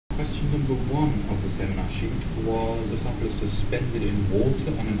question number 1 of the seminar sheet was a sample is suspended in water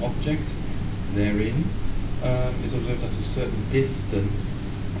and an object therein is observed at a certain distance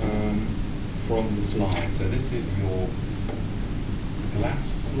from the slide. So this is your glass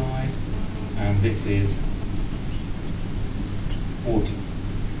slide and this is water.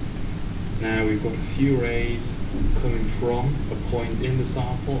 Now we've got a few rays coming from a point in the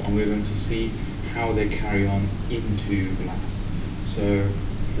sample and we're going to see how they carry on into glass. So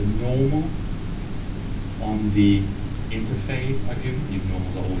the normal on the interface are given. These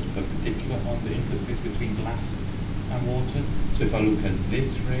normals are always perpendicular on the interface between glass and water. So if I look at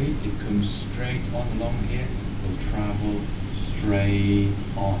this ray, it comes straight on along here, it will travel straight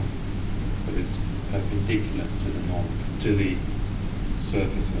on, but it's perpendicular to the normal, to the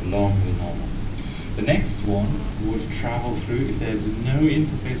surface along the normal. The next one would travel through, if there's no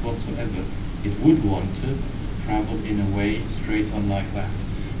interface whatsoever, it would want to travel in a way straight on like that.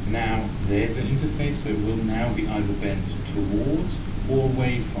 Now there's an interface, so it will now be either bent towards or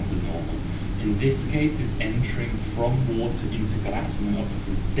away from the normal. In this case it's entering from water into glass and then up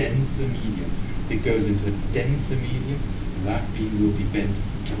to denser medium. So it goes into a denser medium, that beam will be bent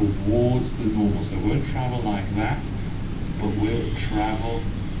towards the normal. So it won't travel like that, but will travel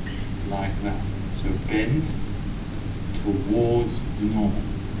like that. So bend towards the normal.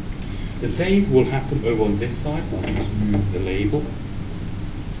 The same will happen over on this side. I'll just move the label.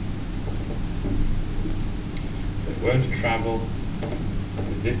 So it won't travel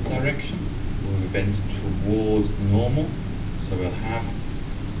in this direction. It will be bent towards normal. So we'll have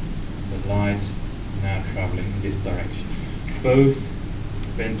the light now traveling in this direction. Both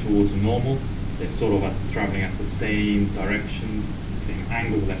bent towards normal. They're sort of traveling at the same directions, same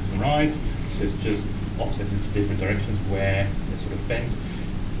angle left and right. So it's just offset into different directions where they're sort of bent.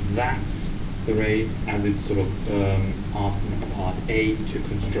 That's the ray as it's sort of asked in part A to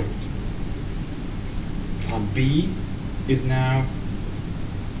construct. Part B is now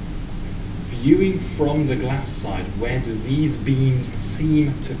viewing from the glass side. Where do these beams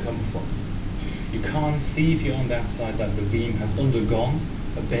seem to come from? You can't see if you're on that side that the beam has undergone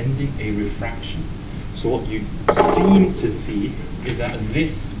a bending, a refraction. So what you seem to see is that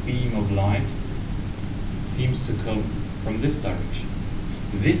this beam of light seems to come from this direction.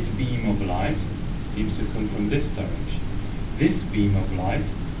 This beam of light seems to come from this direction. This beam of light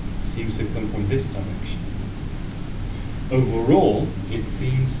seems to come from this direction. Overall, it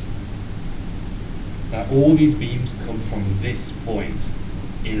seems that all these beams come from this point.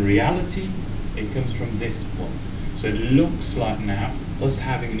 In reality, it comes from this point. So it looks like now us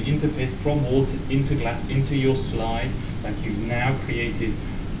having an interface from water into glass into your slide, that you've now created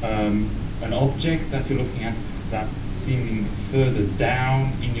an object that you're looking at that's seeming further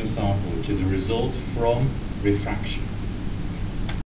down in your sample, which is a result from refraction.